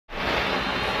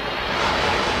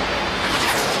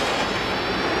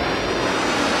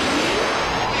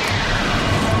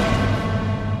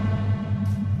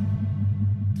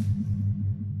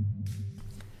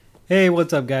Hey,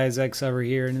 what's up guys, X over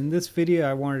here, and in this video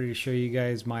I wanted to show you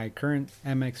guys my current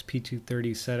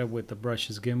MXP230 setup with the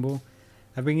Brushless gimbal.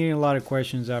 I've been getting a lot of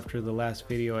questions after the last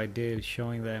video I did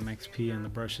showing the MXP and the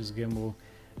Brushless gimbal,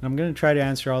 and I'm going to try to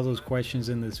answer all those questions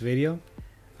in this video.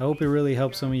 I hope it really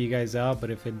helps some of you guys out, but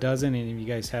if it doesn't and if you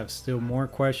guys have still more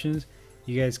questions,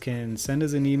 you guys can send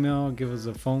us an email, give us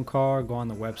a phone call, or go on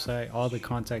the website. All the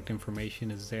contact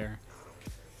information is there.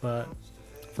 But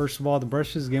first of all, the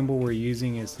brushless gimbal we're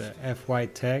using is the FY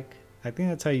Tech. I think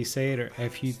that's how you say it, or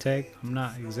FU Tech. I'm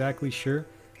not exactly sure,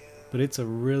 but it's a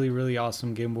really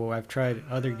awesome gimbal. I've tried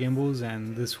other gimbals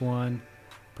and this one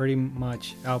pretty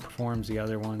much outperforms the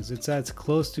other ones. It's as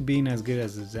close to being as good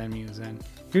as the Zenmuse, and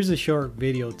here's a short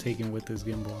video taken with this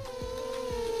gimbal.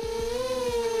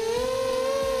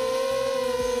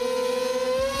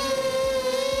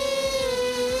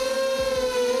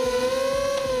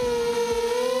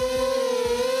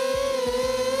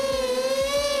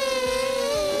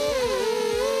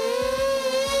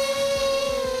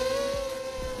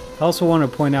 I also want to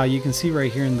point out, you can see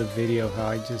right here in the video how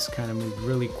I just kind of moved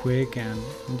really quick, and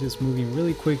I'm just moving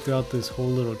really quick throughout this whole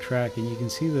little track, and you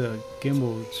can see the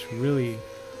gimbal, it's really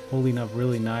holding up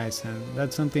really nice, and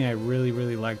that's something I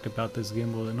really liked about this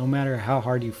gimbal, that no matter how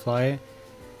hard you fly it,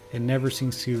 it never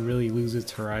seems to really lose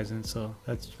its horizon, so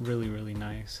that's really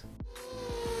nice.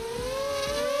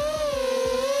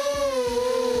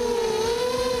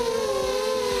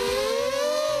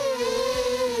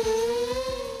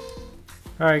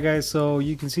 Alright guys, so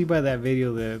you can see by that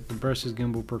video that the brushless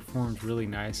gimbal performs really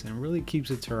nice and really keeps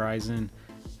its horizon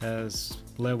as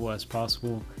level as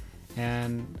possible,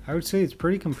 and I would say it's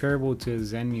pretty comparable to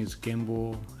Zenmuse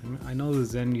gimbal. I know the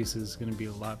Zenmuse is going to be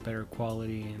a lot better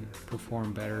quality and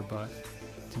perform better, but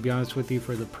to be honest with you,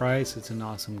 for the price, it's an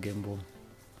awesome gimbal.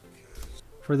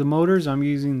 For the motors, I'm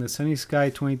using the Sunny Sky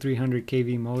 2300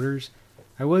 kV motors.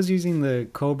 I was using the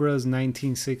Cobra's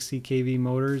 1960 kV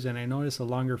motors, and I noticed a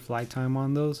longer flight time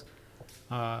on those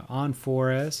on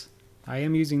 4S. I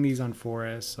am using these on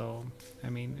 4S, so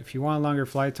I mean, if you want longer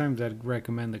flight times, I'd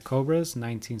recommend the Cobra's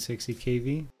 1960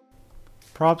 kV.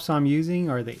 Props I'm using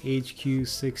are the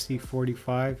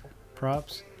HQ6045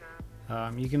 props.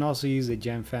 You can also use the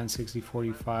GemFan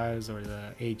 6045s or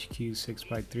the HQ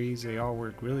 6x3s. They all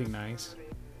work really nice.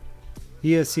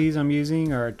 ESCs I'm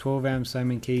using are 12 amp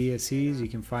Simon K ESCs. You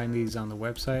can find these on the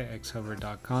website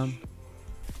xhover.com.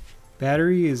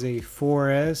 Battery is a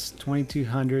 4S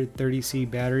 2200 30C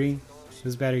battery.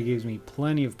 This battery gives me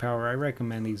plenty of power. I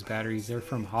recommend these batteries. They're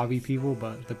from Hobby People,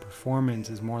 but the performance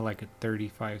is more like a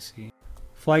 35C.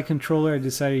 Flight controller I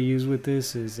decided to use with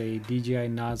this is a DJI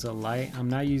Naza Lite. I'm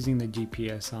not using the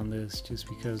GPS on this just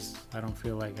because I don't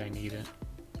feel like I need it.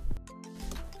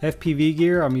 FPV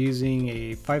gear, I'm using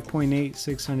a 5.8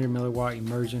 600 milliwatt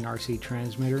immersion RC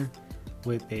transmitter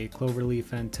with a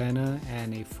cloverleaf antenna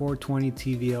and a 420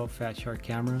 TVL Fat Shark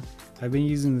camera. I've been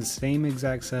using the same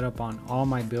exact setup on all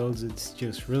my builds. It's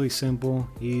just really simple,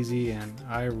 easy, and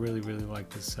I really like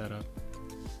this setup.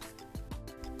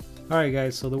 Alright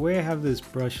guys, so the way I have this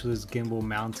brushless gimbal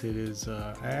mounted is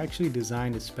I actually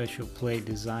designed a special plate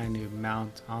designed to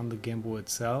mount on the gimbal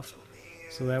itself.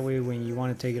 So that way when you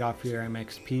want to take it off your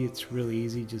MXP, it's really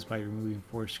easy just by removing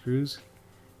 4 screws.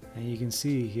 And you can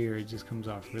see here it just comes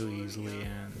off really easily,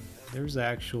 and there's the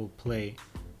actual plate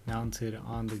mounted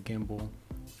on the gimbal,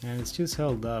 and it's just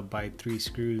held up by 3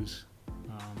 screws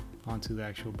onto the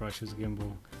actual brushless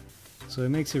gimbal. So it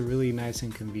makes it really nice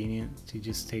and convenient to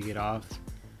just take it off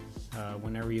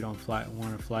whenever you don't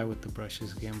want to fly with the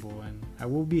brushless gimbal. And I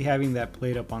will be having that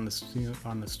plate up on the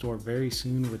store very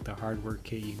soon with the hardware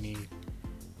kit you need.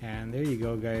 And there you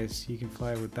go guys, you can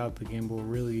fly without the gimbal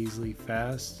really easily,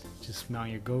 fast. Just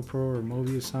mount your GoPro or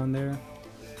Mobius on there,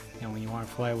 and when you want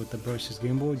to fly with the brushless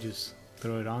gimbal, just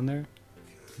throw it on there,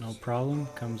 no problem,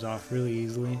 comes off really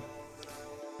easily.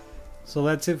 So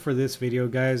that's it for this video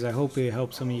guys. I hope it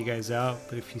helped some of you guys out,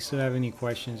 but if you still have any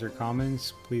questions or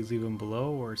comments, please leave them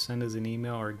below or send us an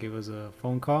email or give us a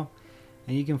phone call.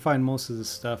 And you can find most of the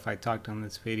stuff I talked on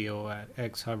this video at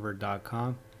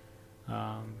xhover.com.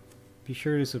 Be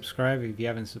sure to subscribe if you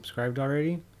haven't subscribed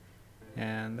already.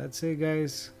 And that's it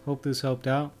guys. Hope this helped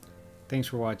out. Thanks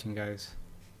for watching guys.